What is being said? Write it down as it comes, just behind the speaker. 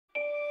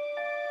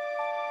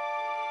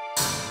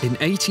In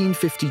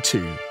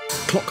 1852,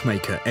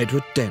 clockmaker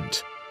Edward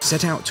Dent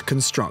set out to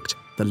construct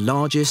the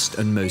largest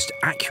and most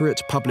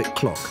accurate public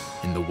clock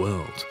in the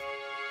world.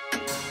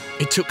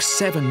 It took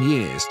 7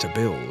 years to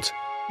build,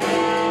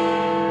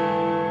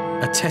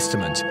 a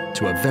testament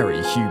to a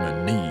very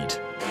human need.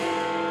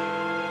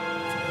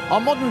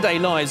 Our modern-day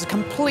lives are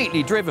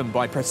completely driven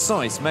by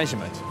precise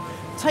measurement.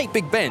 Take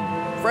Big Ben.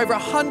 For over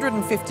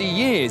 150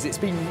 years, it's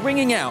been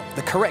ringing out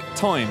the correct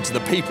time to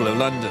the people of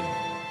London.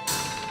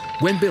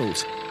 When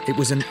built, it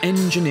was an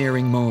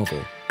engineering marvel,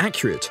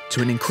 accurate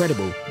to an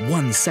incredible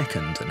 1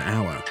 second an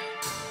hour.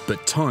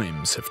 But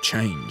times have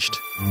changed.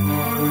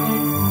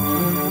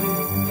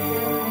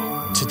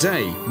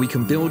 Today, we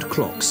can build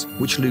clocks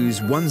which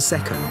lose 1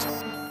 second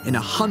in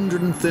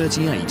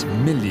 138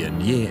 million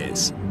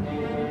years.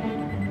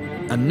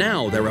 And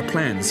now there are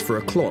plans for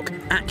a clock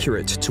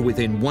accurate to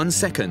within 1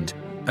 second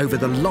over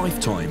the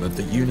lifetime of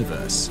the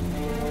universe.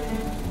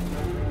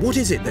 What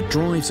is it that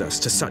drives us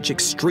to such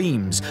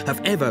extremes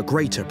of ever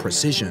greater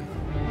precision?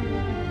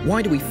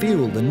 Why do we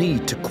feel the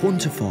need to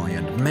quantify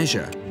and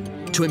measure,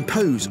 to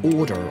impose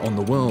order on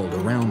the world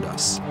around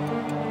us?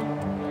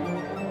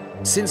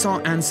 Since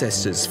our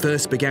ancestors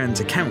first began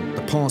to count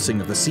the passing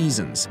of the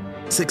seasons,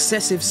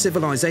 successive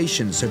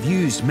civilizations have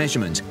used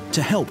measurement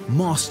to help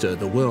master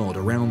the world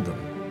around them.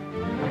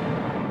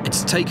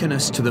 It's taken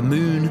us to the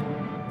moon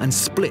and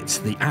split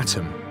the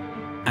atom,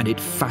 and it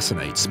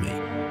fascinates me.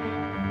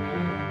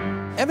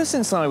 Ever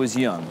since I was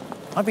young,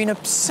 I've been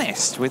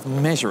obsessed with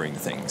measuring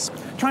things,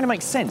 trying to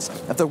make sense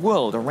of the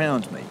world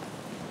around me.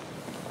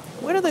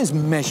 Where do those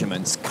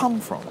measurements come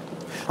from?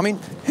 I mean,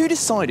 who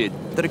decided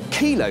that a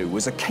kilo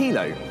was a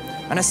kilo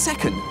and a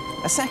second?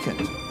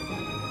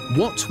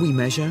 What we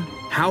measure,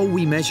 how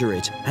we measure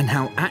it, and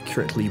how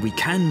accurately we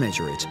can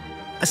measure it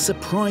are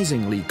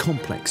surprisingly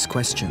complex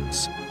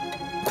questions.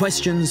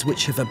 Questions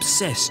which have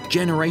obsessed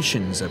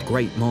generations of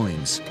great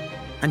minds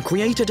and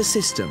created a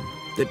system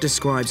that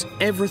describes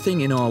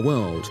everything in our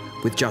world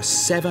with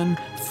just 7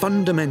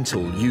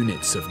 fundamental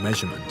units of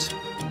measurement.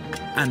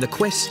 And the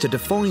quest to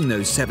define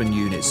those 7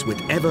 units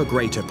with ever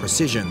greater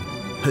precision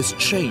has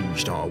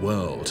changed our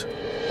world.